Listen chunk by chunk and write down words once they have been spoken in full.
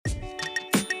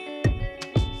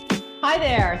Hi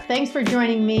there. Thanks for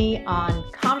joining me on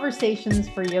Conversations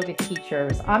for Yoga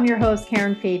Teachers. I'm your host,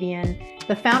 Karen Fabian,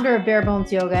 the founder of Bare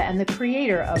Bones Yoga and the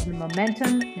creator of the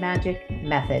Momentum Magic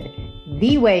Method,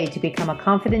 the way to become a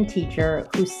confident teacher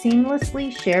who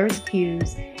seamlessly shares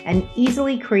cues and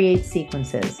easily creates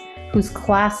sequences, whose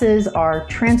classes are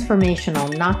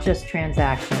transformational, not just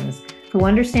transactions, who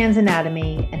understands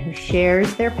anatomy and who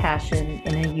shares their passion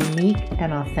in a unique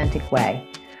and authentic way.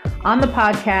 On the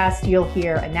podcast, you'll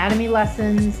hear anatomy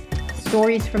lessons,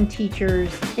 stories from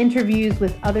teachers, interviews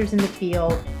with others in the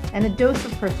field, and a dose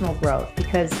of personal growth,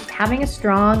 because having a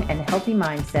strong and healthy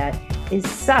mindset is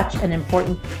such an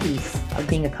important piece of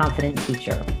being a confident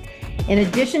teacher. In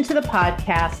addition to the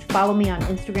podcast, follow me on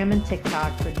Instagram and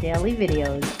TikTok for daily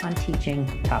videos on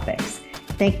teaching topics.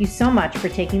 Thank you so much for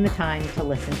taking the time to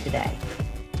listen today.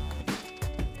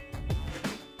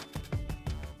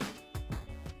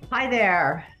 Hi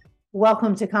there.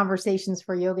 Welcome to Conversations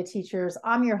for Yoga Teachers.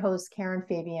 I'm your host, Karen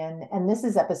Fabian, and this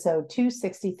is episode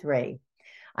 263.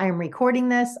 I am recording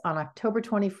this on October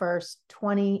 21st,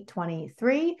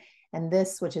 2023, and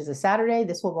this, which is a Saturday,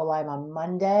 this will go live on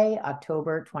Monday,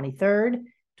 October 23rd,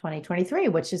 2023,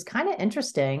 which is kind of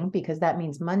interesting because that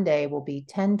means Monday will be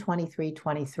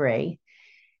 10/23/23.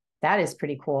 That is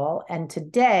pretty cool. And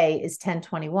today is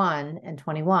 10/21, and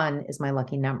 21 is my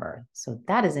lucky number. So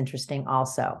that is interesting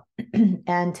also.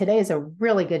 And today is a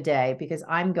really good day because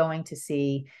I'm going to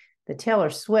see the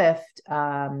Taylor Swift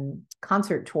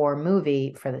concert tour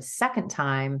movie for the second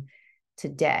time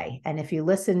today. And if you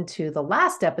listen to the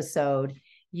last episode,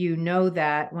 you know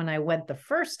that when I went the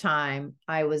first time,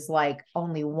 I was like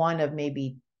only one of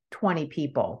maybe 20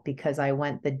 people because I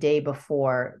went the day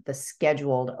before the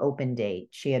scheduled open date.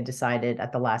 She had decided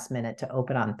at the last minute to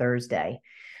open on Thursday.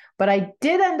 But I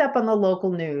did end up on the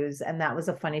local news, and that was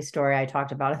a funny story I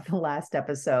talked about in the last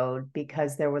episode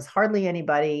because there was hardly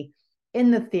anybody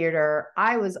in the theater.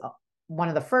 I was one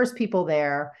of the first people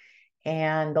there,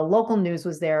 and the local news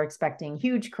was there expecting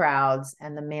huge crowds,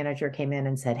 and the manager came in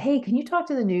and said, "Hey, can you talk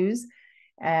to the news?"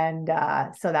 And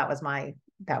so that was my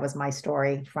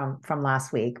story from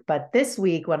last week. But this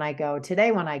week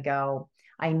today when I go,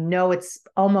 I know it's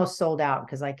almost sold out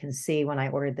because I can see when I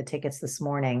ordered the tickets this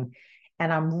morning.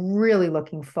 And I'm really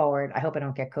looking forward. I hope I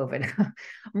don't get COVID. I'm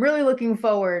really looking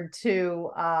forward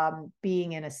to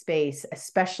being in a space,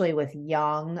 especially with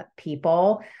young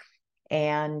people.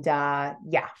 And I'm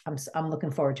looking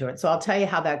forward to it. So I'll tell you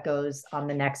how that goes on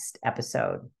the next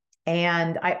episode.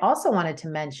 And I also wanted to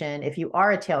mention, if you are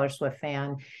a Taylor Swift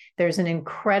fan, there's an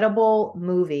incredible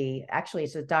movie. Actually,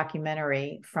 it's a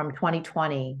documentary from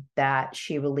 2020 that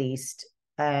she released.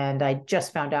 And I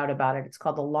just found out about it. It's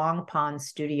called The Long Pond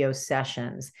Studio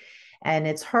Sessions. And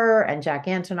it's her and Jack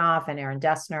Antonoff and Aaron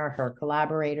Dessner, her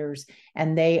collaborators.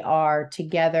 And they are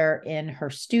together in her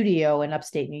studio in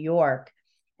upstate New York.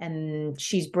 And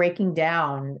she's breaking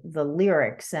down the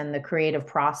lyrics and the creative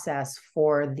process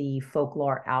for the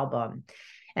folklore album.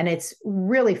 And it's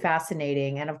really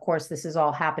fascinating. And of course, this is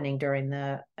all happening during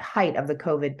the height of the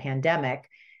COVID pandemic.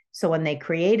 So when they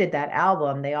created that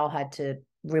album, they all had to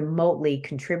remotely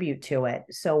contribute to it.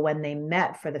 So when they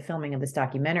met for the filming of this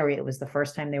documentary, it was the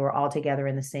first time they were all together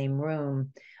in the same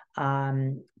room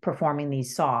performing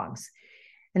these songs.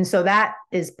 And so that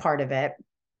is part of it.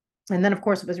 And then, of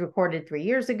course, it was recorded 3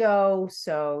 years ago.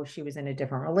 So she was in a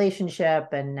different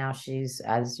relationship. And now she's,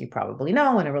 as you probably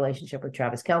know, in a relationship with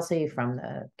Travis Kelce from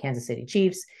the Kansas City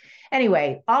Chiefs.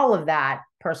 Anyway, all of that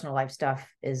personal life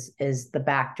stuff is the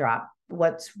backdrop.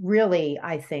 What's really,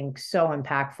 I think, so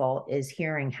impactful is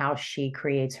hearing how she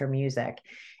creates her music.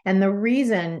 And the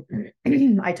reason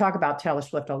I talk about Taylor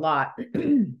Swift a lot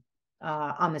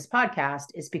on this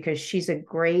podcast is because she's a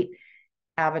great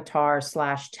avatar /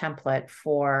 template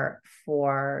for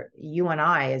you and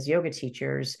I as yoga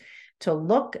teachers to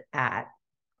look at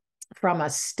from a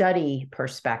study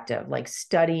perspective, like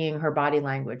studying her body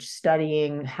language,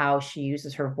 studying how she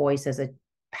uses her voice as a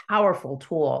powerful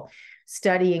tool,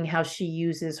 studying how she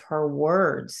uses her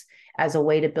words as a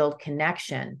way to build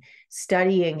connection,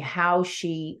 studying how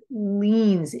she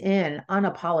leans in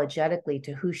unapologetically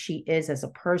to who she is as a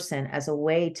person, as a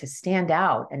way to stand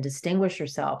out and distinguish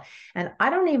herself. And I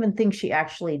don't even think she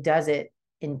actually does it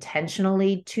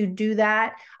intentionally to do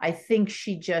that. I think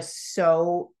she just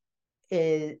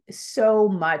is so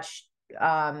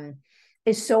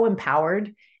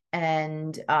empowered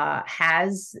and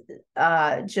has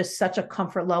just such a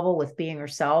comfort level with being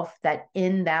herself that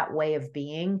in that way of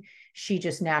being, she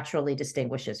just naturally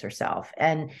distinguishes herself.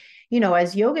 And,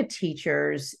 as yoga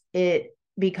teachers,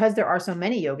 because there are so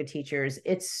many yoga teachers,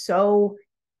 it's so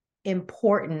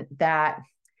important that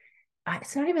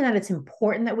it's not even that it's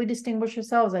important that we distinguish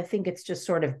ourselves. I think it's just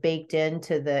sort of baked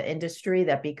into the industry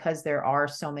that because there are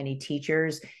so many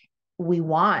teachers,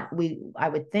 I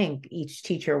would think each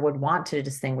teacher would want to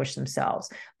distinguish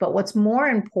themselves. But what's more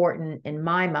important in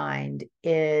my mind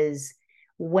is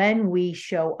when we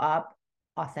show up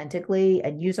authentically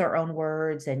and use our own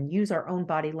words and use our own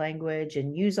body language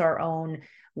and use our own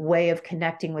way of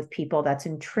connecting with people that's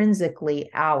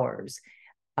intrinsically ours.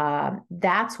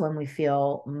 That's when we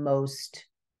feel most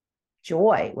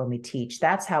joy when we teach.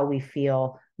 That's how we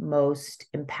feel most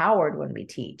empowered when we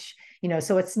teach.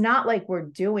 So it's not like we're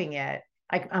doing it.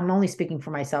 I'm only speaking for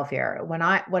myself here. When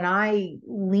I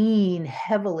lean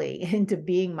heavily into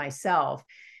being myself,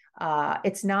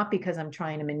 it's not because I'm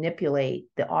trying to manipulate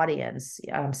the audience.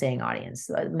 I'm saying audience,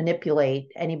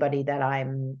 manipulate anybody that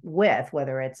I'm with,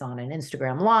 whether it's on an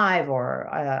Instagram live or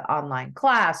an online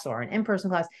class or an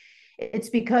in-person class. It's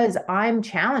because I'm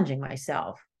challenging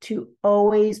myself to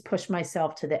always push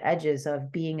myself to the edges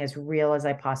of being as real as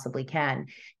I possibly can,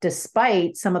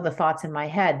 despite some of the thoughts in my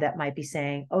head that might be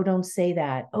saying, oh, don't say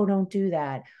that. Oh, don't do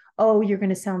that. Oh, you're going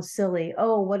to sound silly.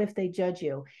 Oh, what if they judge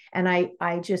you? And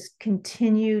I just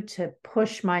continue to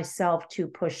push myself to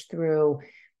push through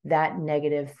that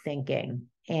negative thinking.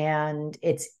 And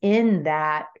it's in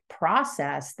that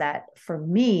process that for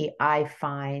me, I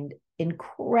find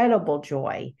incredible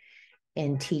joy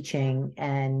in teaching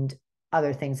and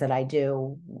other things that I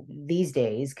do these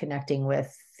days, connecting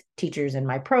with teachers in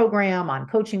my program, on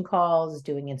coaching calls,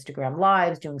 doing Instagram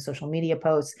lives, doing social media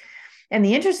posts. And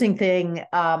the interesting thing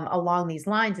along these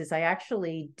lines is I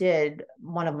actually did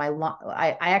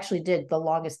I actually did the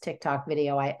longest TikTok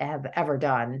video I have ever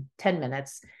done, 10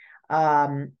 minutes,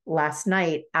 last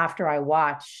night after I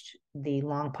watched the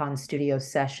Long Pond Studio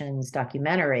Sessions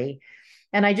documentary.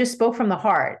 And I just spoke from the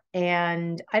heart.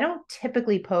 And I don't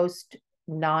typically post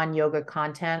non-yoga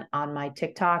content on my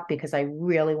TikTok because I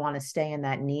really want to stay in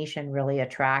that niche and really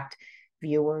attract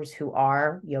viewers who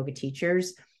are yoga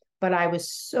teachers. But I was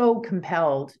so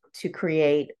compelled to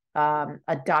create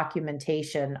a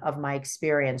documentation of my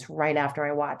experience right after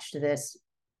I watched this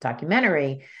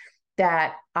documentary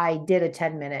that I did a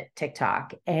 10-minute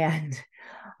TikTok. And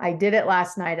I did it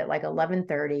last night at like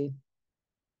 11:30.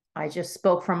 I just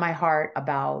spoke from my heart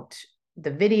about the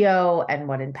video and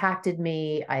what impacted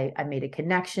me. I made a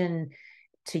connection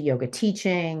to yoga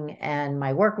teaching and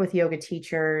my work with yoga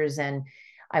teachers. And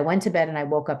I went to bed and I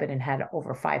woke up and it had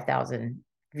over 5,000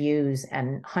 views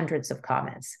and hundreds of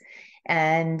comments.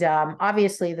 And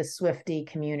obviously the Swiftie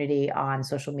community on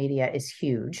social media is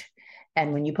huge.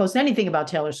 And when you post anything about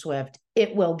Taylor Swift,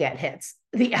 it will get hits.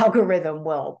 The algorithm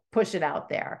will push it out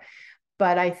there.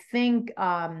 But I think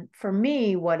for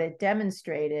me, what it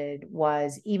demonstrated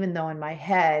was, even though in my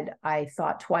head, I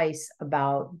thought twice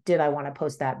about, did I want to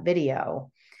post that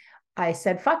video? I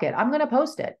said, fuck it, I'm going to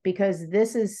post it because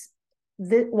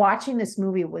watching this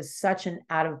movie was such an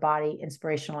out-of-body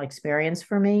inspirational experience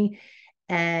for me.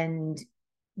 And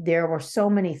there were so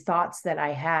many thoughts that I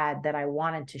had that I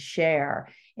wanted to share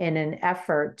in an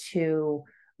effort to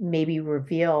maybe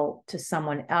reveal to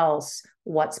someone else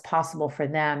what's possible for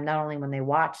them, not only when they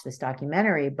watch this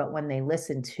documentary, but when they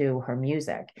listen to her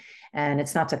music. And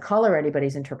it's not to color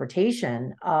anybody's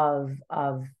interpretation of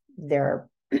their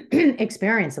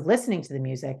experience of listening to the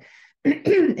music.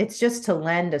 It's just to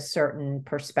lend a certain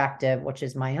perspective, which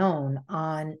is my own,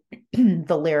 on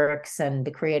the lyrics and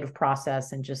the creative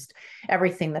process and just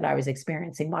everything that I was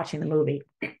experiencing watching the movie.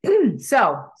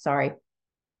 So, sorry.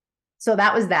 So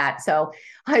that was that. So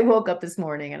I woke up this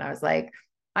morning and I was like,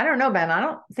 I don't know, Ben, I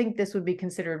don't think this would be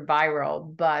considered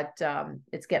viral, but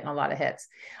it's getting a lot of hits.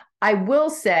 I will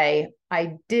say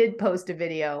I did post a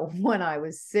video when I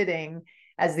was sitting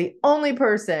as the only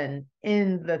person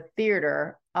in the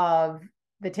theater of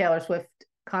the Taylor Swift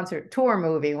concert tour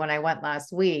movie when I went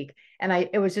last week. And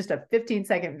it was just a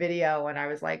 15-second video. And I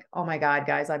was like, oh my God,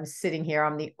 guys, I'm sitting here.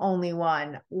 I'm the only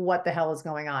one. What the hell is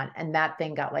going on? And that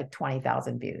thing got like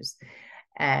 20,000 views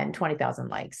and 20,000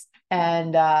 likes.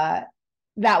 And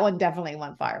that one definitely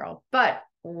went viral, but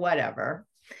whatever.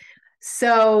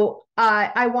 So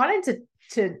I wanted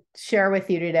to share with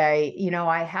you today,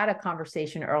 I had a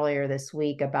conversation earlier this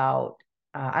week about,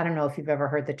 I don't know if you've ever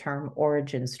heard the term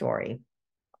origin story.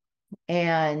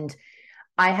 And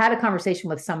I had a conversation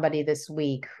with somebody this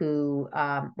week who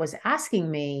was asking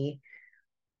me,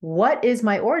 what is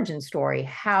my origin story?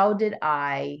 How did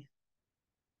I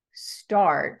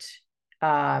start,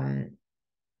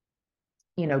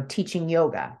 teaching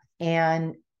yoga?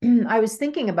 And I was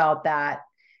thinking about that,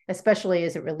 especially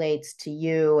as it relates to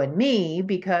you and me,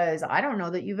 because I don't know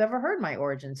that you've ever heard my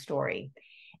origin story.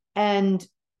 And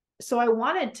so I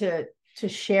wanted to to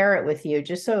share it with you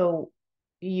just so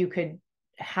you could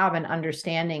have an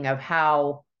understanding of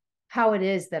how it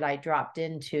is that I dropped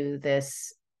into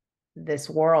this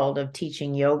world of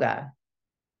teaching yoga.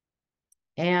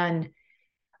 And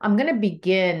I'm going to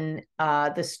begin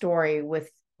the story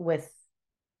with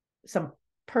some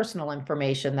personal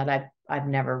information that I've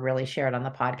never really shared on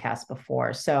the podcast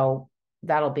before. So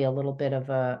that'll be a little bit of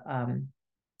a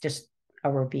just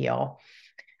a reveal.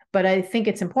 But I think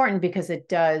it's important because it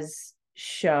does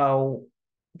show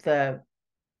the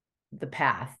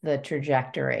path, the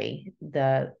trajectory,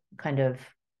 the kind of,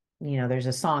 there's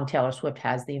a song Taylor Swift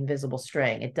has, The Invisible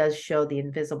String. It does show the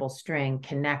invisible string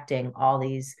connecting all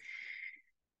these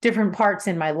different parts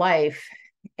in my life.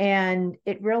 And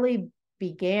it really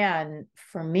began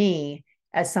for me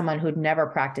as someone who'd never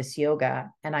practiced yoga.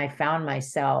 And I found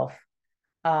myself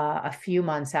a few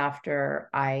months after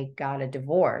I got a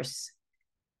divorce,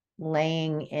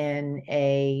 laying in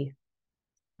a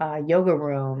yoga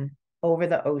room over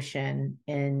the ocean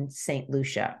in St.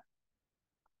 Lucia.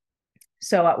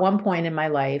 So at one point in my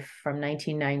life, from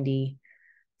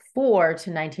 1994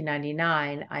 to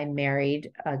 1999, I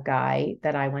married a guy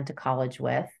that I went to college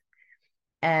with.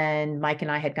 And Mike and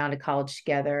I had gone to college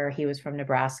together. He was from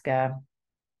Nebraska.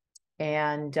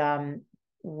 And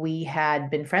we had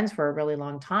been friends for a really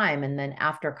long time. And then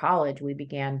after college, we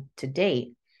began to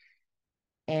date.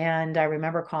 And I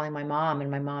remember calling my mom,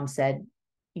 and my mom said,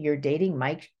 "You're dating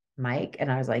Mike?"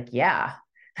 And I was like, "Yeah."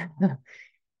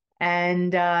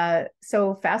 And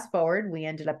so fast forward, we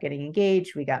ended up getting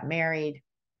engaged. We got married,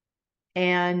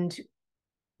 and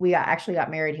we actually got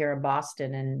married here in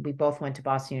Boston, and we both went to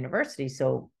Boston University.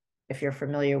 So if you're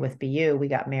familiar with BU, we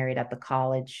got married at the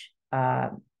college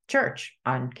church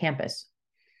on campus.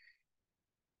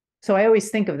 So I always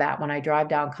think of that when I drive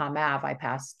down Comm Ave, I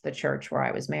pass the church where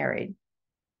I was married.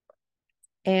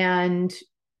 And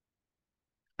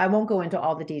I won't go into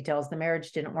all the details. The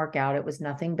marriage didn't work out. It was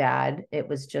nothing bad. It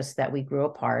was just that we grew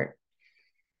apart.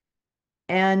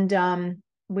 And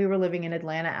we were living in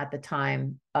Atlanta at the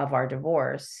time of our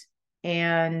divorce.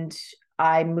 And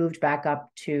I moved back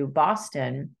up to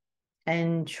Boston.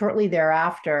 And shortly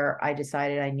thereafter, I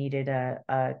decided I needed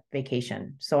a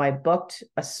vacation. So I booked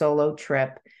a solo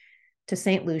trip to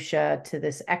St. Lucia, to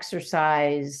this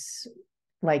exercise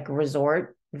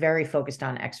resort, very focused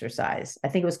on exercise. I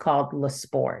think it was called Le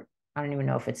Sport. I don't even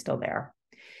know if it's still there.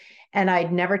 And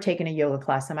I'd never taken a yoga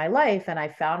class in my life. And I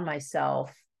found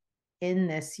myself in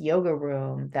this yoga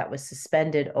room that was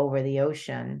suspended over the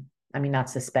ocean. I mean, not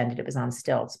suspended, it was on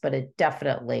stilts, but it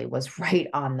definitely was right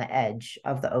on the edge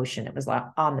of the ocean. It was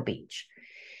on the beach.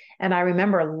 And I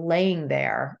remember laying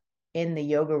there in the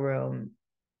yoga room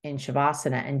in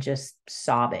Shavasana and just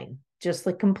sobbing, just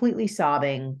completely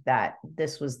sobbing that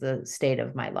this was the state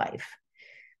of my life.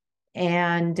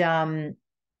 And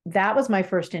that was my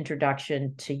first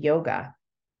introduction to yoga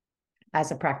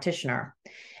as a practitioner.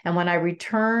 And when I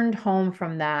returned home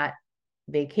from that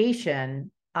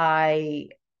vacation,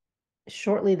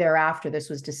 shortly thereafter, this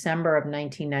was December of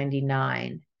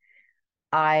 1999,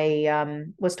 I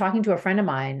was talking to a friend of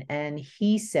mine, and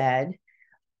he said,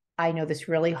 "I know this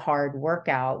really hard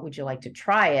workout. Would you like to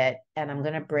try it? And I'm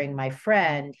going to bring my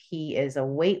friend. He is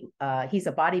he's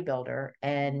a bodybuilder,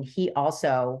 and he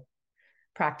also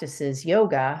practices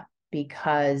yoga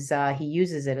because he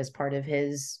uses it as part of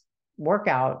his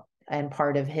workout and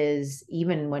part of his,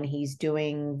 even when he's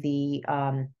doing the,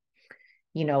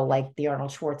 like the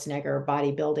Arnold Schwarzenegger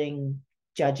bodybuilding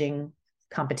judging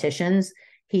competitions,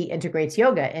 he integrates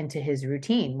yoga into his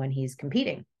routine when he's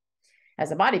competing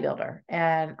as a bodybuilder."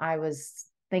 And I was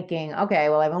thinking, okay,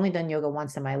 well, I've only done yoga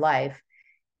once in my life.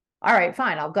 All right,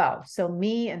 fine, I'll go. So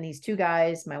me and these two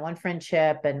guys, my one friend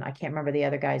Chip, and I can't remember the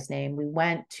other guy's name, we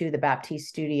went to the Baptiste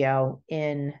studio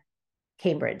in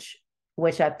Cambridge,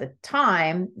 which at the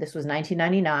time, this was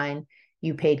 1999,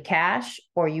 you paid cash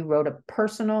or you wrote a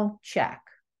personal check.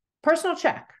 Personal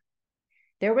check.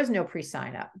 There was no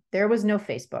pre-sign up. There was no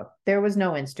Facebook. There was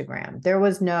no Instagram. There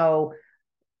was no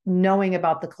knowing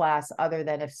about the class other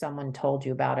than if someone told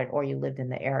you about it or you lived in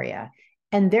the area.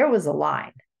 And there was a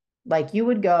line. You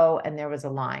would go and there was a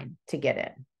line to get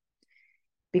in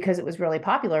because it was really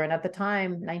popular. And at the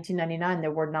time, 1999,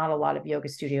 there were not a lot of yoga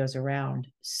studios around.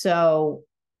 So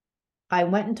I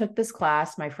went and took this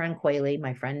class. My friend Quayle,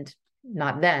 my friend,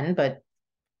 not then, but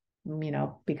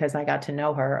because I got to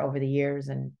know her over the years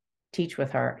and teach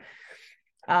with her,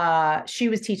 she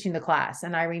was teaching the class.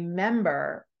 And I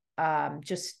remember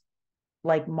just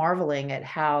marveling at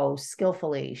how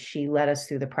skillfully she led us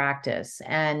through the practice.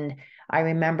 And I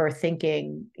remember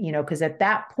thinking, because at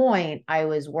that point I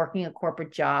was working a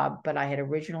corporate job, but I had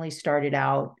originally started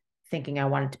out thinking I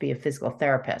wanted to be a physical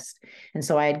therapist. And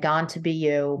so I had gone to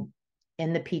BU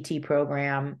in the PT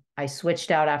program. I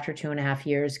switched out after 2.5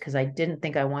 years because I didn't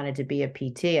think I wanted to be a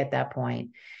PT at that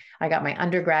point. I got my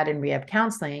undergrad in rehab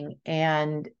counseling,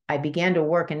 and I began to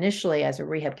work initially as a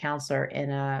rehab counselor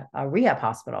in a rehab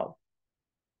hospital.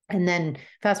 And then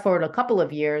fast forward a couple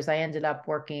of years, I ended up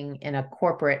working in a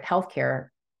corporate healthcare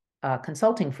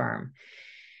consulting firm.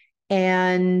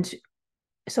 And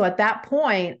so at that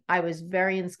point, I was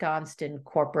very ensconced in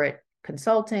corporate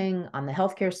consulting on the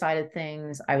healthcare side of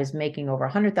things. I was making over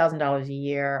 $100,000 a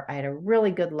year. I had a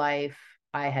really good life.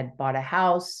 I had bought a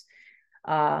house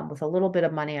with a little bit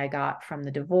of money I got from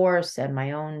the divorce and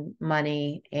my own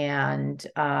money. And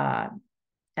I,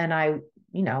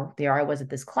 there I was at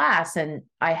this class, and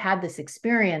I had this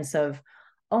experience of,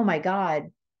 oh my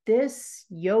God, this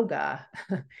yoga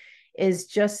is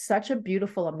just such a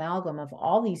beautiful amalgam of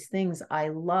all these things I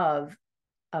love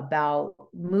about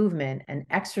movement and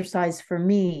exercise for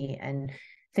me, and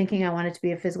thinking I wanted to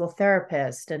be a physical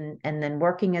therapist, and then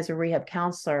working as a rehab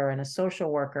counselor and a social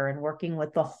worker, and working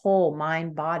with the whole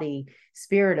mind, body,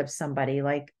 spirit of somebody.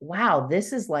 Like, wow,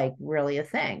 this is like really a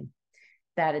thing,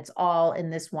 that it's all in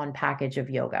this one package of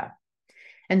yoga.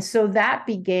 And so that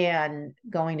began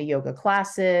going to yoga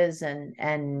classes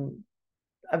and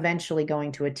eventually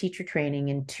going to a teacher training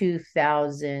in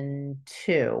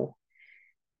 2002.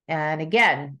 And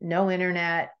again, no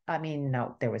internet. I mean,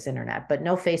 no, there was internet, but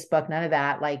no Facebook, none of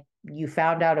that. Like, you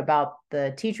found out about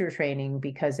the teacher training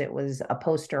because it was a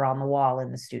poster on the wall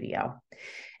in the studio.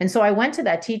 And so I went to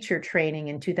that teacher training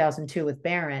in 2002 with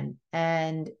Barron,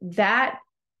 and that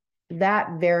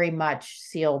very much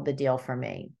sealed the deal for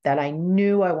me, that I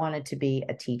knew I wanted to be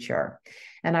a teacher.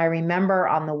 And I remember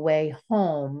on the way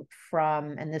home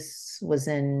from, and this was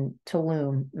in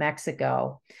Tulum,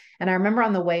 Mexico. And I remember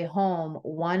on the way home,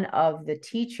 one of the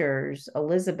teachers,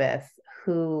 Elizabeth,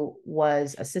 who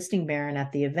was assisting Barron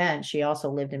at the event, she also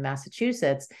lived in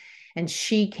Massachusetts, and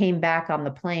she came back on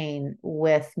the plane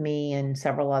with me and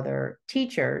several other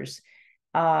teachers.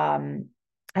 And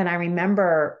I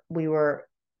remember we were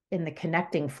in the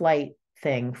connecting flight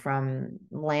thing from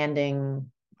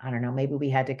landing. I don't know, maybe we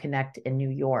had to connect in New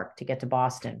York to get to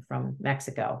Boston from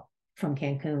Mexico, from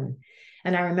Cancun.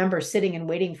 And I remember sitting and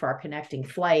waiting for our connecting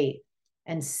flight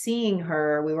and seeing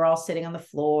her. We were all sitting on the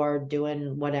floor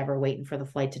doing whatever, waiting for the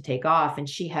flight to take off. And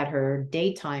she had her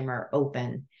day timer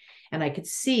open. And I could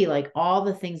see like all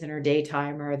the things in her day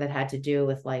timer that had to do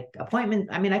with like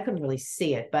appointment. I mean, I couldn't really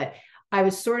see it, but I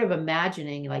was sort of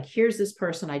imagining, like, here's this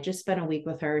person. I just spent a week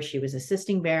with her. She was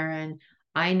assisting Barron.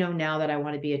 I know now that I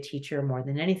want to be a teacher more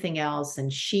than anything else.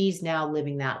 And she's now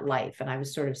living that life. And I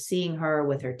was sort of seeing her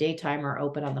with her day timer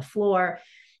open on the floor.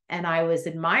 And I was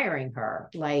admiring her.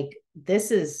 Like,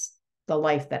 this is the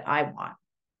life that I want.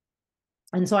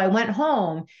 And so I went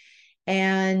home,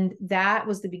 and that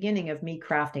was the beginning of me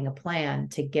crafting a plan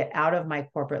to get out of my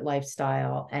corporate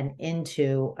lifestyle and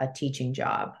into a teaching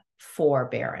job for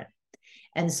Barron.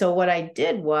 And so what I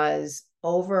did was,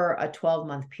 over a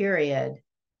 12-month period,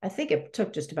 I think it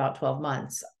took just about 12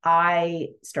 months, I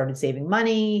started saving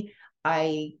money.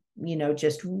 I,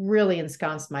 just really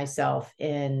ensconced myself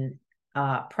in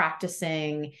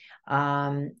practicing.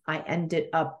 I ended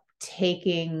up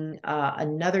taking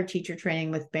another teacher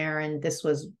training with Barron. This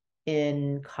was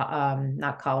in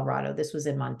not Colorado. This was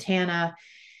in Montana.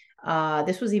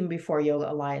 This was even before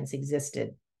Yoga Alliance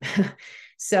existed.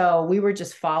 So we were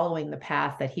just following the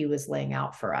path that he was laying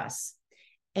out for us.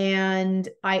 And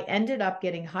I ended up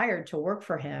getting hired to work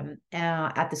for him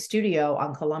at the studio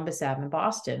on Columbus Ave in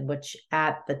Boston, which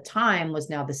at the time was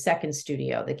now the second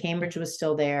studio. The Cambridge was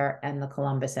still there, and the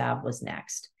Columbus Ave was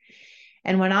next.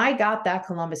 And when I got that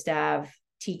Columbus Ave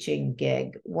teaching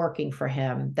gig working for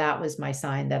him, that was my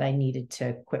sign that I needed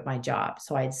to quit my job.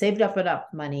 So I had saved up enough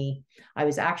money. I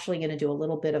was actually going to do a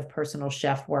little bit of personal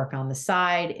chef work on the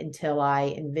side until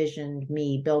I envisioned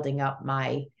me building up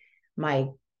my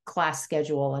class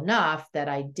schedule enough that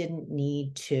I didn't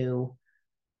need to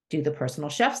do the personal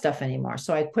chef stuff anymore.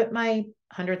 So I quit my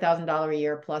 $100,000 a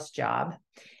year plus job.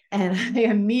 And I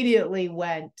immediately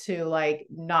went to like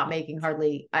not making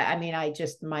hardly, I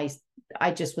just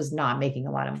was not making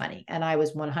a lot of money. And I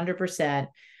was 100%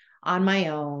 on my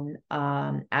own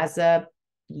as a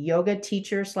yoga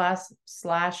teacher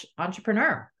slash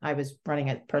entrepreneur. I was running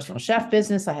a personal chef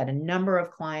business. I had a number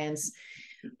of clients.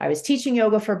 I was teaching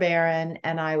yoga for Barron,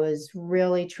 and I was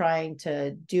really trying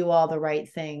to do all the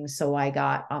right things. So I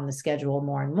got on the schedule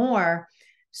more and more,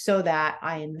 so that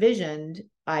I envisioned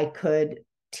I could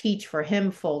teach for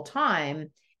him full time,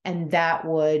 and that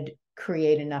would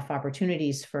create enough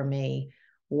opportunities for me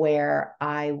where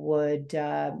I would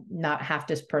not have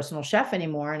to personal chef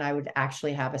anymore, and I would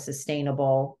actually have a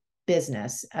sustainable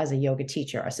business as a yoga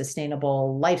teacher, a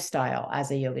sustainable lifestyle as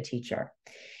a yoga teacher.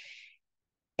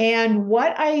 And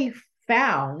what I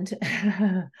found,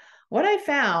 what I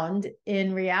found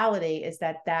in reality is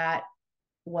that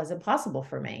was impossible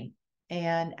for me.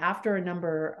 And after a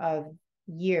number of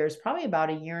years, probably about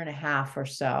a year and a half or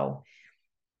so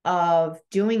of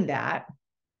doing that,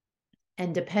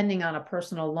 and depending on a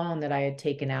personal loan that I had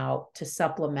taken out to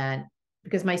supplement,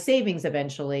 because my savings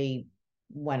eventually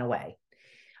went away.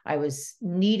 I was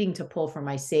needing to pull from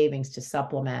my savings to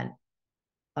supplement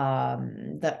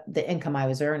the income I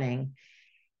was earning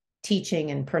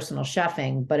teaching and personal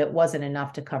chefing, but it wasn't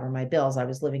enough to cover my bills. I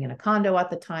was living in a condo at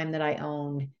the time that I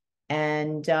owned,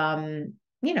 and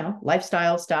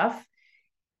lifestyle stuff.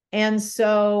 And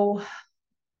so,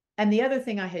 and the other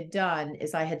thing I had done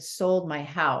is I had sold my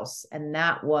house, and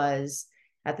that was,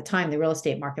 at the time, the real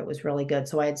estate market was really good.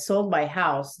 So I had sold my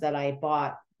house that I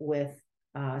bought with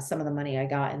some of the money I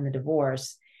got in the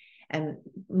divorce, and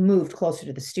moved closer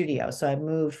to the studio. So I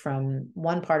moved from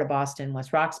one part of Boston,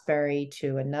 West Roxbury,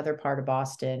 to another part of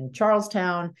Boston,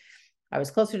 Charlestown. I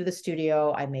was closer to the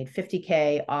studio. I made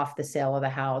 $50K off the sale of the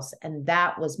house. And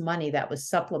that was money that was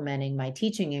supplementing my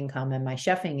teaching income and my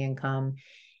chefing income,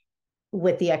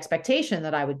 with the expectation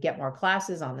that I would get more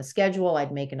classes on the schedule.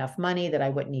 I'd make enough money that I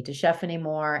wouldn't need to chef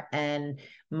anymore. And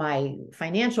my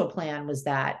financial plan was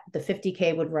that the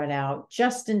 50K would run out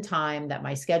just in time, that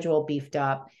my schedule beefed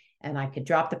up, and I could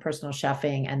drop the personal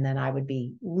chefing, and then I would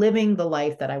be living the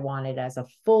life that I wanted as a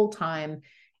full-time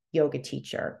yoga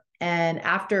teacher. And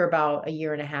after about a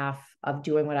year and a half of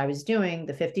doing what I was doing,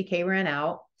 the 50K ran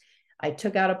out. I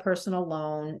took out a personal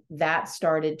loan that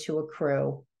started to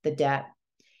accrue the debt.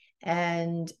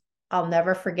 And I'll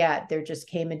never forget, there just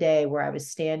came a day where I was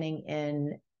standing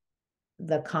in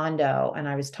the condo and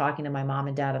I was talking to my mom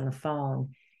and dad on the phone.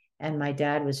 And my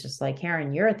dad was just like,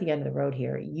 Karen, you're at the end of the road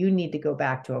here. You need to go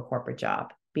back to a corporate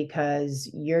job, because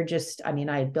you're just, I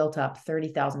had built up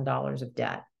 $30,000 of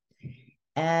debt.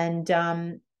 And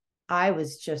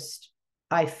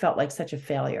I felt like such a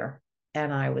failure,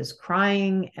 and I was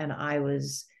crying, and I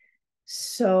was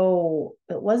so,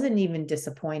 it wasn't even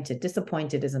disappointed.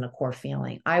 Disappointed isn't a core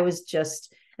feeling. I was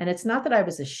just, and it's not that I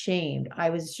was ashamed. I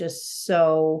was just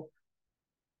so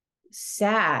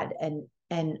sad and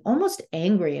almost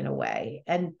angry in a way.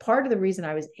 And part of the reason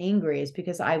I was angry is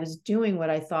because I was doing what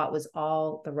I thought was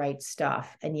all the right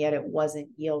stuff, and yet it wasn't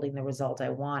yielding the result I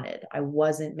wanted. I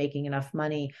wasn't making enough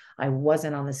money. I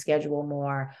wasn't on the schedule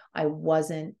more. I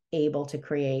wasn't able to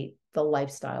create the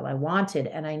lifestyle I wanted.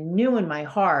 And I knew in my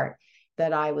heart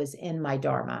that I was in my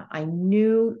dharma. I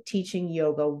knew teaching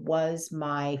yoga was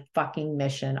my fucking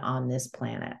mission on this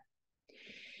planet.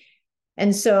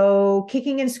 And so,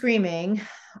 kicking and screaming,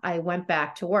 I went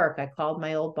back to work. I called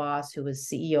my old boss, who was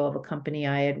CEO of a company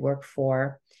I had worked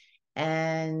for.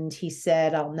 And he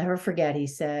said, I'll never forget, he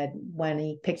said, when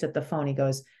he picked up the phone, he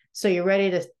goes, so you're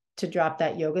ready to drop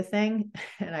that yoga thing?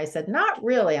 And I said, not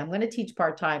really. I'm going to teach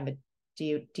part-time, but do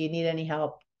you need any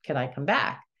help? Can I come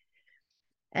back?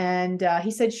 And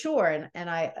he said, sure. And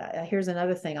I here's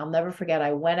another thing I'll never forget.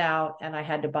 I went out and I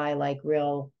had to buy like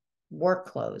real work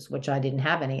clothes, which I didn't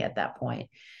have any at that point.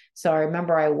 So I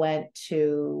remember I went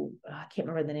to, I can't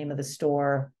remember the name of the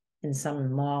store, in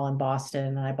some mall in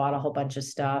Boston, and I bought a whole bunch of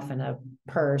stuff and a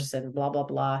purse and blah, blah,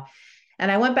 blah.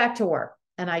 And I went back to work,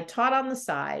 and I taught on the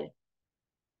side.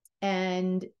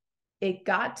 And it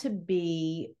got to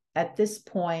be, at this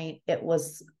point, it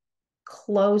was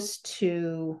close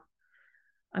to,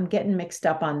 I'm getting mixed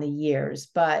up on the years,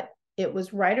 but it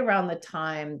was right around the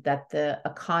time that the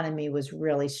economy was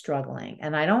really struggling.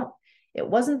 And it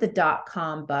wasn't the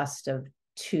dot-com bust of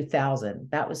 2000.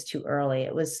 That was too early.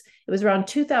 It was around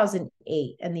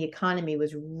 2008, and the economy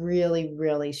was really,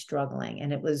 really struggling.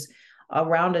 And it was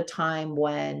around a time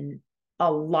when a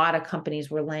lot of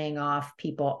companies were laying off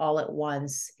people all at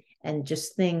once, and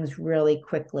just things really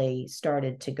quickly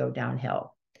started to go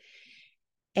downhill.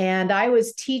 And I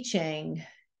was teaching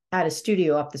at a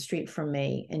studio up the street from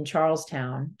me in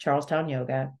Charlestown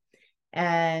Yoga.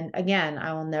 And again,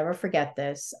 I will never forget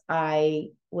this. I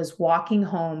was walking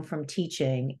home from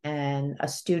teaching, and a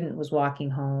student was walking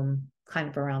home kind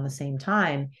of around the same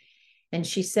time. And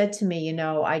she said to me,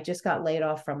 I just got laid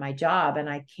off from my job, and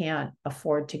I can't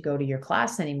afford to go to your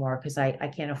class anymore, because I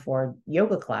can't afford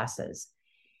yoga classes.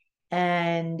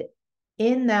 And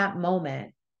in that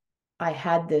moment, I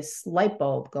had this light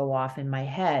bulb go off in my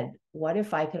head. What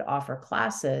if I could offer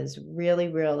classes really,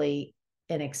 really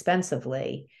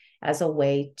inexpensively as a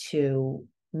way to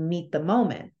meet the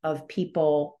moment of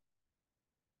people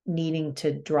needing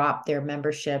to drop their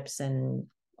memberships and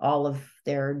all of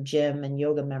their gym and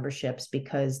yoga memberships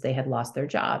because they had lost their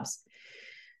jobs.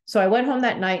 So I went home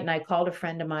that night and I called a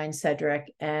friend of mine,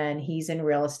 Cedric, and he's in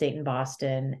real estate in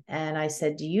Boston. And I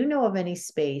said, do you know of any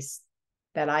space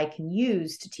that I can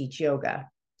use to teach yoga?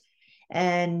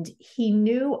 And he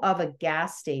knew of a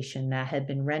gas station that had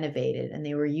been renovated and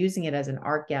they were using it as an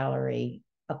art gallery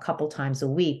a couple times a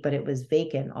week, but it was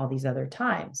vacant all these other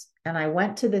times. And I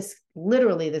went to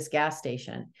literally this gas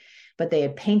station, but they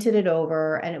had painted it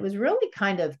over and it was really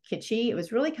kind of kitschy. It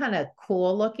was really kind of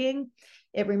cool looking.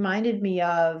 It reminded me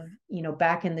of,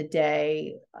 back in the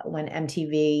day when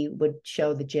MTV would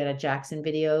show the Janet Jackson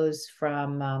videos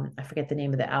from, I forget the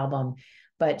name of the album,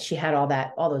 but she had all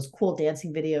those cool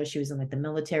dancing videos. She was in like the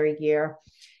military gear.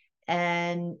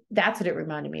 And that's what it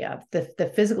reminded me of.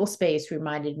 The physical space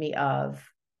reminded me of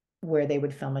where they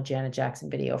would film a Janet Jackson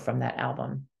video from that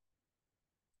album.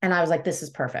 And I was like, this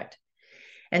is perfect.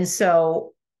 And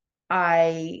so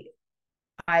I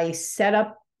set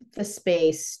up the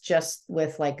space just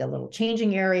with like a little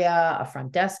changing area, a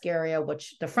front desk area,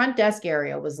 which the front desk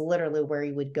area was literally where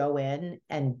you would go in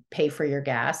and pay for your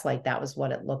gas. Like that was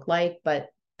what it looked like. But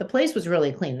the place was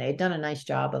really clean. They had done a nice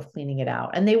job of cleaning it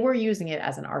out and they were using it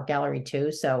as an art gallery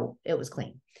too. So it was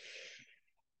clean.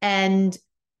 And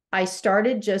I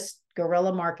started just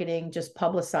guerrilla marketing, just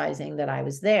publicizing that I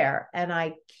was there. And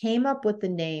I came up with the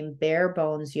name Bare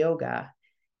Bones Yoga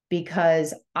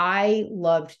because I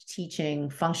loved teaching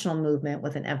functional movement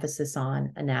with an emphasis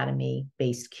on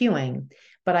anatomy-based cueing.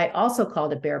 But I also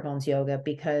called it Bare Bones Yoga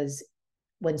because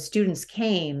when students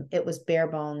came, it was bare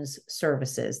bones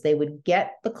services. They would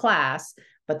get the class,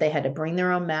 but they had to bring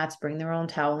their own mats, bring their own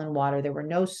towel and water. There were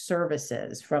no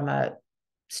services from a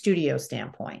studio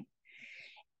standpoint.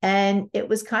 And it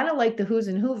was kind of like the Who's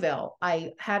in Whoville.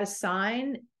 I had a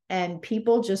sign and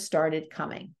people just started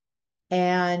coming.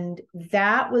 And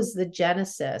that was the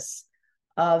genesis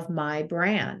of my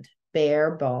brand,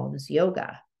 Bare Bones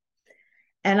Yoga.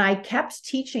 And I kept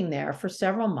teaching there for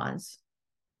several months.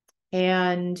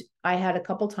 And I had a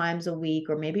couple times a week,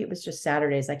 or maybe it was just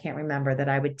Saturdays, I can't remember, that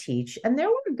I would teach. And there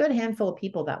were a good handful of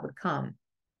people that would come.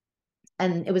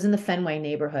 And it was in the Fenway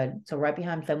neighborhood, so right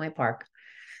behind Fenway Park.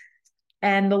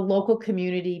 And the local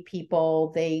community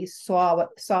people, they saw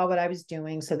what I was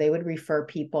doing. So they would refer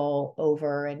people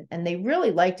over and they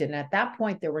really liked it. And at that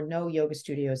point, there were no yoga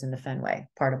studios in the Fenway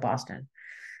part of Boston.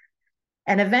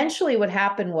 And eventually what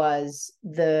happened was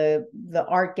the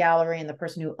art gallery and the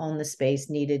person who owned the space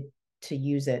needed to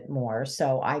use it more.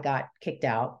 So I got kicked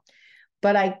out,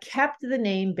 but I kept the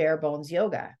name Bare Bones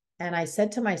Yoga. And I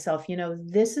said to myself,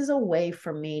 this is a way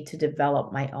for me to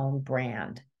develop my own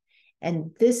brand.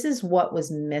 And this is what was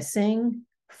missing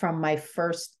from my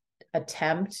first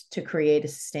attempt to create a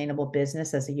sustainable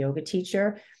business as a yoga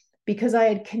teacher, because I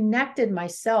had connected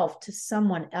myself to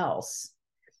someone else.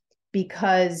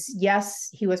 Because yes,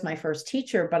 he was my first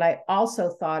teacher, but I also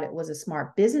thought it was a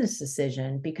smart business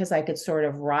decision because I could sort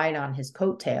of ride on his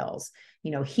coattails.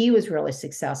 He was really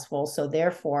successful. So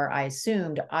therefore, I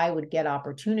assumed I would get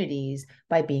opportunities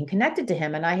by being connected to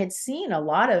him. And I had seen a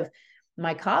lot of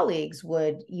my colleagues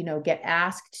would, get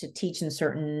asked to teach at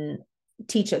certain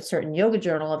yoga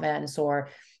journal events or,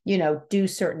 do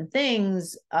certain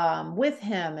things with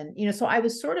him. And, so I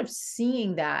was sort of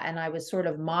seeing that and I was sort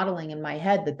of modeling in my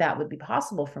head that would be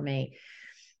possible for me.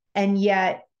 And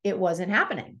yet it wasn't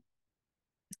happening.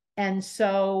 And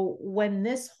so when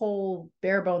this whole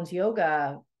Bare Bones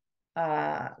Yoga,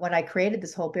 when I created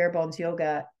this whole Bare Bones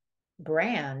Yoga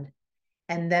brand,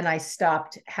 and then I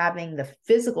stopped having the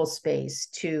physical space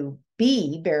to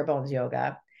be Bare Bones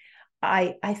Yoga,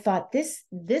 I thought this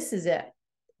is it.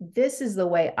 This is the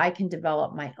way I can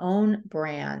develop my own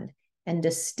brand and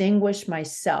distinguish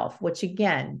myself, which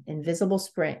again, invisible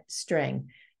string.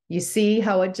 You see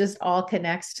how it just all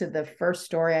connects to the first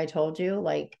story I told you,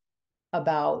 like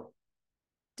about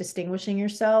distinguishing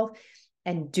yourself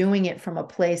and doing it from a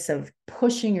place of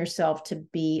pushing yourself to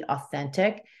be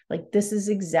authentic. Like this is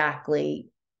exactly,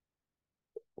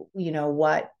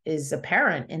 what is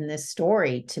apparent in this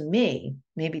story to me,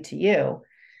 maybe to you.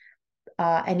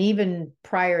 And even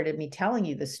prior to me telling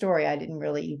you the story, I didn't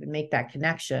really even make that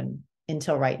connection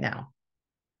until right now.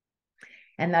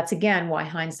 And that's, again, why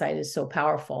hindsight is so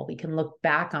powerful. We can look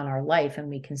back on our life and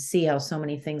we can see how so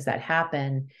many things that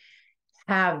happen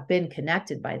have been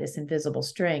connected by this invisible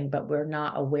string, but we're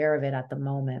not aware of it at the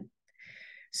moment.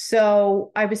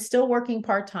 So I was still working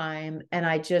part-time and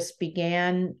I was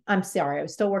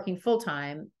still working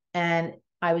full-time. And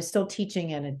I was still teaching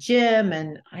in a gym,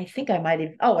 and I think I might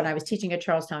have, and I was teaching at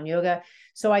Charlestown Yoga.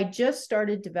 So I just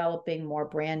started developing more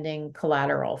branding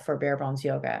collateral for Bare Bones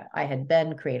Yoga. I had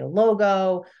Ben create a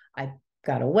logo. I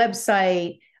got a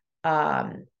website.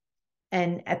 And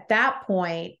at that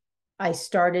point, I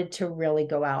started to really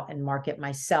go out and market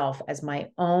myself as my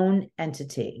own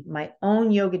entity, my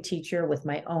own yoga teacher with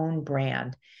my own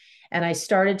brand. And I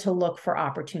started to look for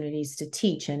opportunities to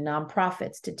teach in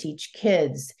nonprofits, to teach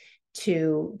kids,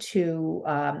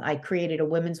 I created a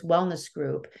women's wellness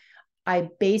group. I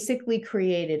basically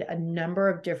created a number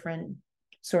of different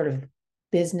sort of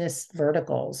business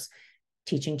verticals,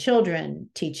 teaching children,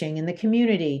 teaching in the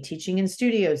community, teaching in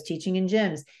studios, teaching in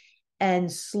gyms.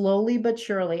 And slowly but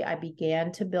surely, I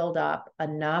began to build up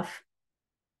enough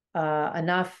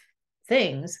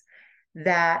things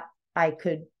that I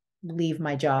could leave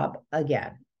my job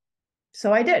again.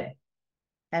 So I did.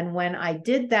 And when I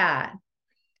did that,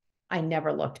 I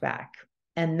never looked back.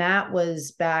 And that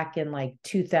was back in like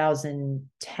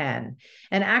 2010.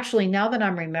 And actually, now that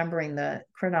I'm remembering the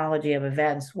chronology of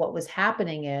events, what was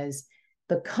happening is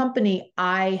the company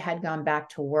I had gone back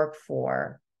to work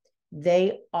for,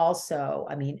 they also,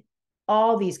 I mean,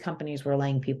 all these companies were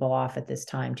laying people off at this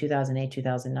time, 2008,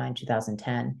 2009,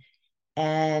 2010.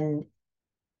 And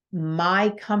my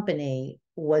company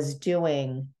was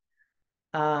doing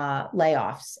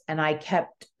layoffs, and I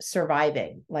kept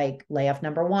surviving. Like layoff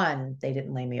number one, they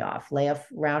didn't lay me off. Layoff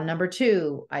round number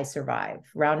two, I survived.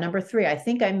 Round number three, I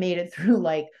think I made it through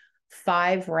like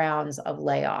 5 rounds of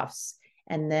layoffs.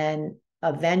 And then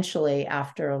eventually,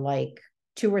 after like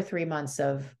 2 or 3 months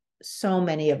of so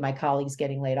many of my colleagues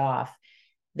getting laid off,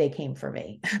 they came for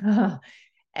me.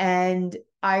 And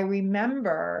I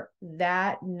remember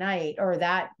that night or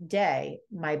that day,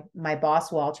 my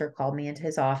boss, Walter, called me into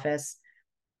his office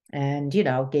and,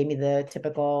 gave me the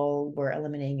typical, we're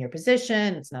eliminating your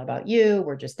position. It's not about you.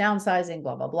 We're just downsizing,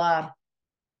 blah, blah, blah.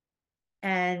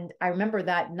 And I remember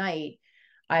that night,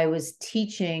 I was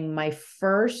teaching my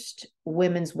first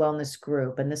women's wellness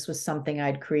group. And this was something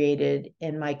I'd created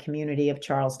in my community of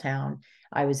Charlestown.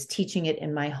 I was teaching it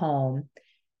in my home.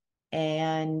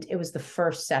 And it was the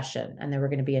first session. And there were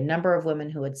going to be a number of women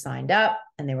who had signed up,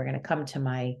 and they were going to come to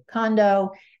my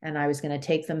condo. And I was going to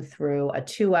take them through a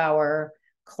 2-hour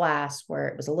class where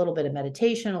it was a little bit of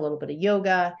meditation, a little bit of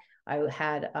yoga. I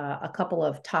had a couple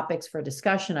of topics for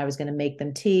discussion. I was going to make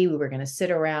them tea. We were going to sit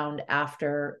around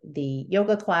after the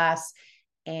yoga class,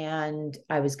 and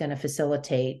I was going to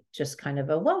facilitate just kind of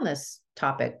a wellness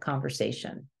topic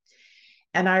conversation.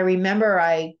 And I remember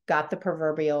I got the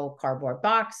proverbial cardboard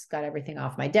box, got everything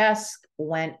off my desk,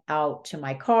 went out to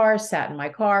my car, sat in my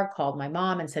car, called my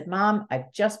mom and said, Mom,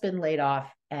 I've just been laid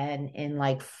off. And in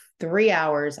like 3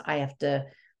 hours, I have to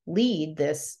lead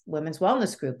this women's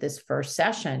wellness group, this first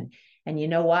session. And you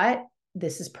know what?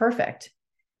 This is perfect,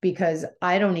 because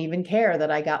I don't even care that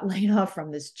I got laid off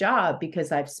from this job,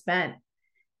 because I've spent,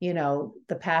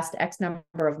 the past X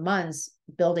number of months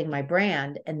building my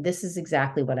brand. And this is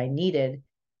exactly what I needed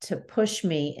to push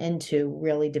me into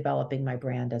really developing my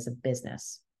brand as a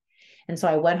business. And so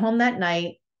I went home that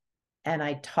night and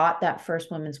I taught that first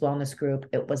women's wellness group.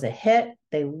 It was a hit.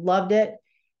 They loved it.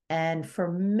 And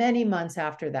for many months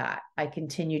after that, I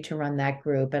continued to run that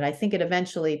group. And I think it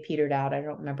eventually petered out. I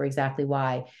don't remember exactly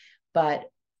why, but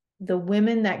the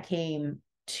women that came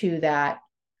to that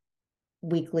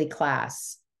weekly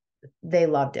class, they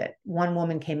loved it. One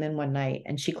woman came in one night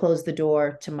and she closed the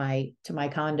door to my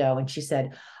condo, and she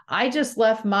said, I just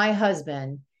left my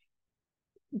husband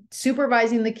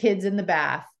supervising the kids in the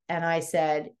bath. And I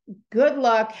said, good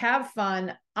luck, have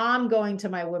fun. I'm going to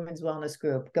my women's wellness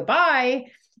group. Goodbye.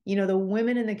 The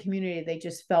women in the community, they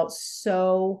just felt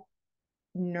so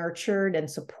nurtured and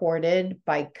supported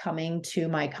by coming to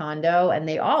my condo. And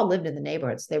they all lived in the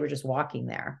neighborhoods. They were just walking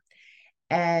there.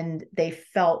 And they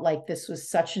felt like this was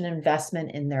such an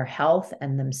investment in their health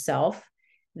and themselves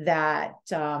that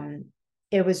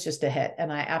it was just a hit.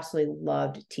 And I absolutely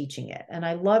loved teaching it. And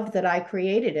I loved that I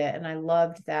created it. And I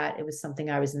loved that it was something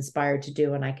I was inspired to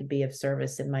do, and I could be of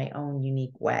service in my own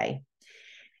unique way.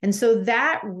 And so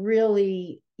that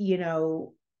really,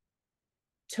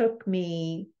 took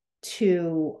me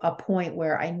to a point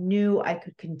where I knew I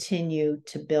could continue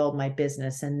to build my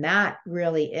business. And that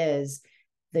really is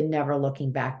the never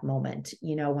looking back moment.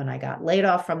 When I got laid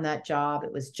off from that job,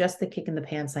 it was just the kick in the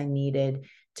pants I needed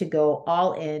to go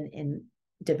all in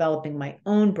developing my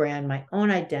own brand, my own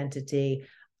identity.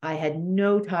 I had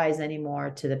no ties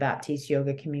anymore to the Baptiste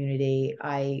yoga community.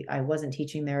 I wasn't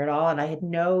teaching there at all. And I had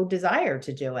no desire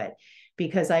to do it,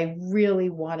 because I really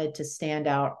wanted to stand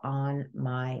out on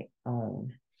my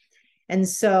own. And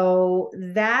so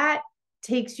that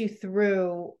takes you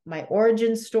through my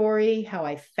origin story, how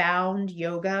I found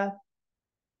yoga,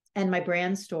 and my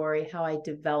brand story, how I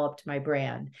developed my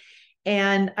brand.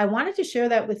 And I wanted to share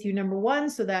that with you, number one,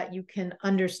 so that you can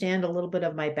understand a little bit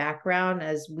of my background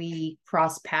as we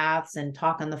cross paths and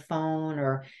talk on the phone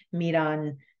or meet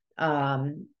on,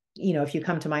 if you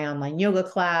come to my online yoga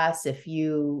class, if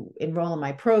you enroll in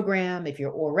my program, if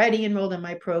you're already enrolled in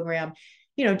my program,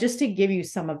 just to give you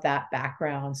some of that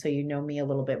background so you know me a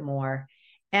little bit more.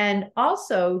 And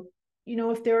also,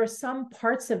 if there are some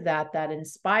parts of that that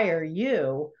inspire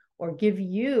you or give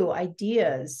you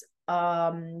ideas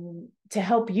to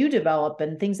help you develop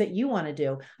and things that you want to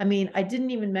do. I mean, I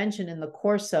didn't even mention in the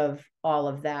course of all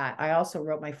of that, I also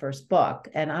wrote my first book.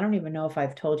 And I don't even know if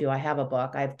I've told you I have a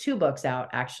book. I have 2 books out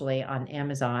actually on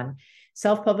Amazon,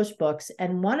 self-published books.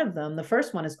 And one of them, the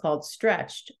first one, is called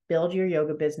Stretched: Build Your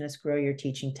Yoga Business, Grow Your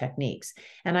Teaching Techniques.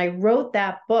 And I wrote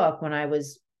that book when I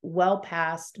was well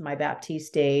past my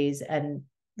Baptiste days and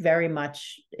very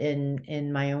much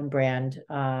in my own brand,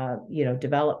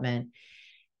 development.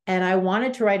 And I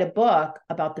wanted to write a book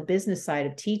about the business side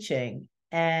of teaching.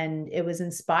 And it was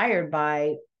inspired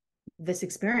by this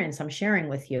experience I'm sharing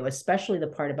with you, especially the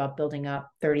part about building up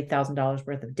 $30,000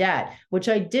 worth of debt, which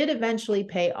I did eventually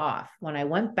pay off. When I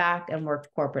went back and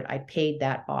worked corporate, I paid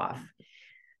that off.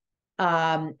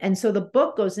 And so the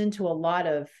book goes into a lot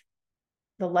of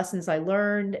the lessons I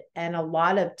learned and a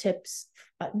lot of tips,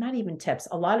 not even tips,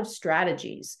 a lot of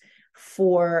strategies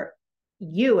for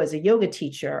you as a yoga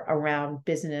teacher around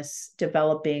business,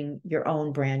 developing your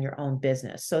own brand, your own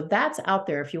business. So that's out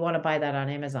there if you want to buy that on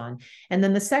Amazon. And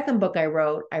then the second book I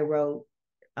wrote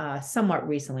somewhat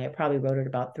recently. I probably wrote it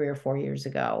about 3 or 4 years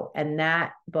ago. And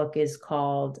that book is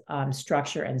called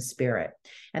Structure and Spirit.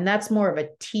 And that's more of a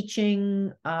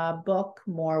teaching book,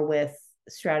 more with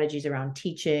strategies around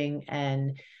teaching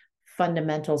and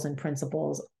fundamentals and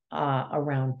principles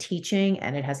around teaching.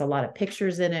 And it has a lot of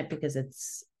pictures in it because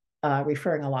it's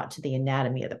referring a lot to the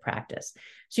anatomy of the practice.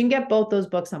 So you can get both those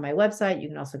books on my website. You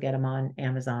can also get them on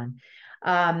Amazon.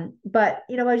 But,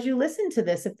 as you listen to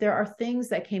this, if there are things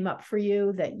that came up for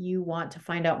you that you want to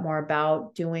find out more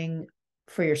about doing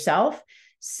for yourself,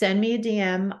 send me a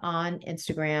DM on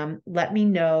Instagram. Let me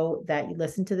know that you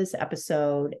listened to this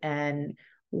episode and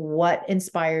what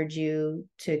inspired you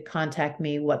to contact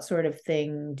me. What sort of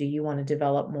thing do you want to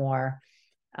develop more?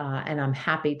 And I'm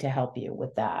happy to help you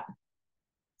with that.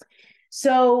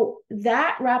 So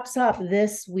that wraps up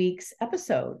this week's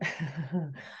episode.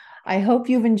 I hope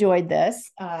you've enjoyed this.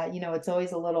 It's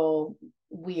always a little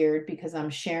weird because I'm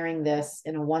sharing this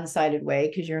in a one-sided way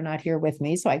because you're not here with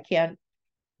me. So I can't,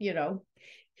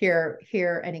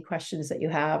 hear any questions that you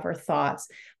have or thoughts,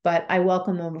 but I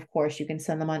welcome them. Of course, you can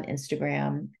send them on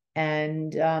Instagram.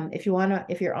 And if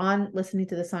you're on listening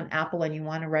to this on Apple and you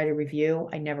want to write a review,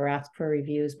 I never ask for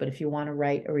reviews, but if you want to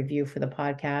write a review for the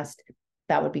podcast,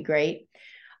 that would be great.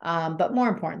 But more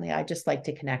importantly, I just like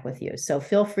to connect with you. So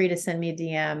feel free to send me a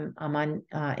DM. I'm on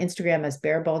Instagram as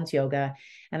Bare Bones Yoga.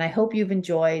 And I hope you've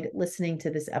enjoyed listening to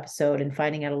this episode and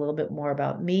finding out a little bit more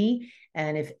about me.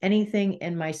 And if anything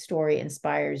in my story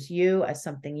inspires you as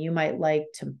something you might like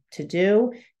to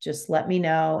do, just let me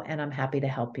know and I'm happy to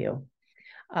help you.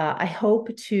 I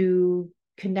hope to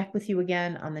connect with you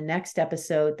again on the next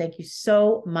episode. Thank you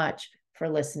so much for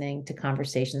listening to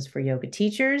Conversations for Yoga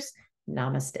Teachers.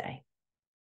 Namaste.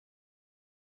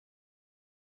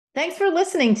 Thanks for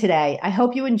listening today. I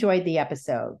hope you enjoyed the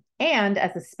episode. And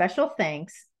as a special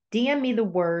thanks, DM me the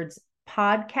words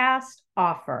podcast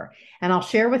offer, and I'll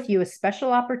share with you a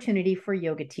special opportunity for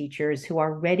yoga teachers who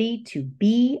are ready to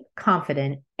be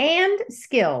confident and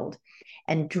skilled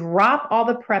and drop all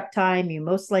the prep time you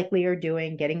most likely are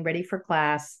doing, getting ready for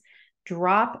class,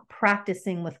 drop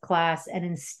practicing with class, and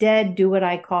instead do what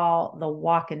I call the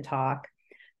walk and talk,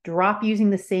 drop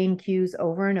using the same cues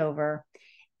over and over,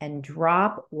 and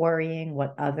drop worrying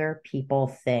what other people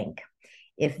think.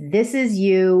 If this is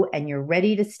you and you're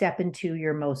ready to step into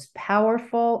your most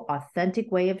powerful,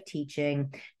 authentic way of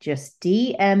teaching, just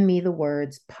DM me the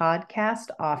words podcast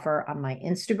offer on my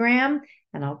Instagram,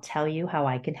 and I'll tell you how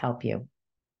I can help you.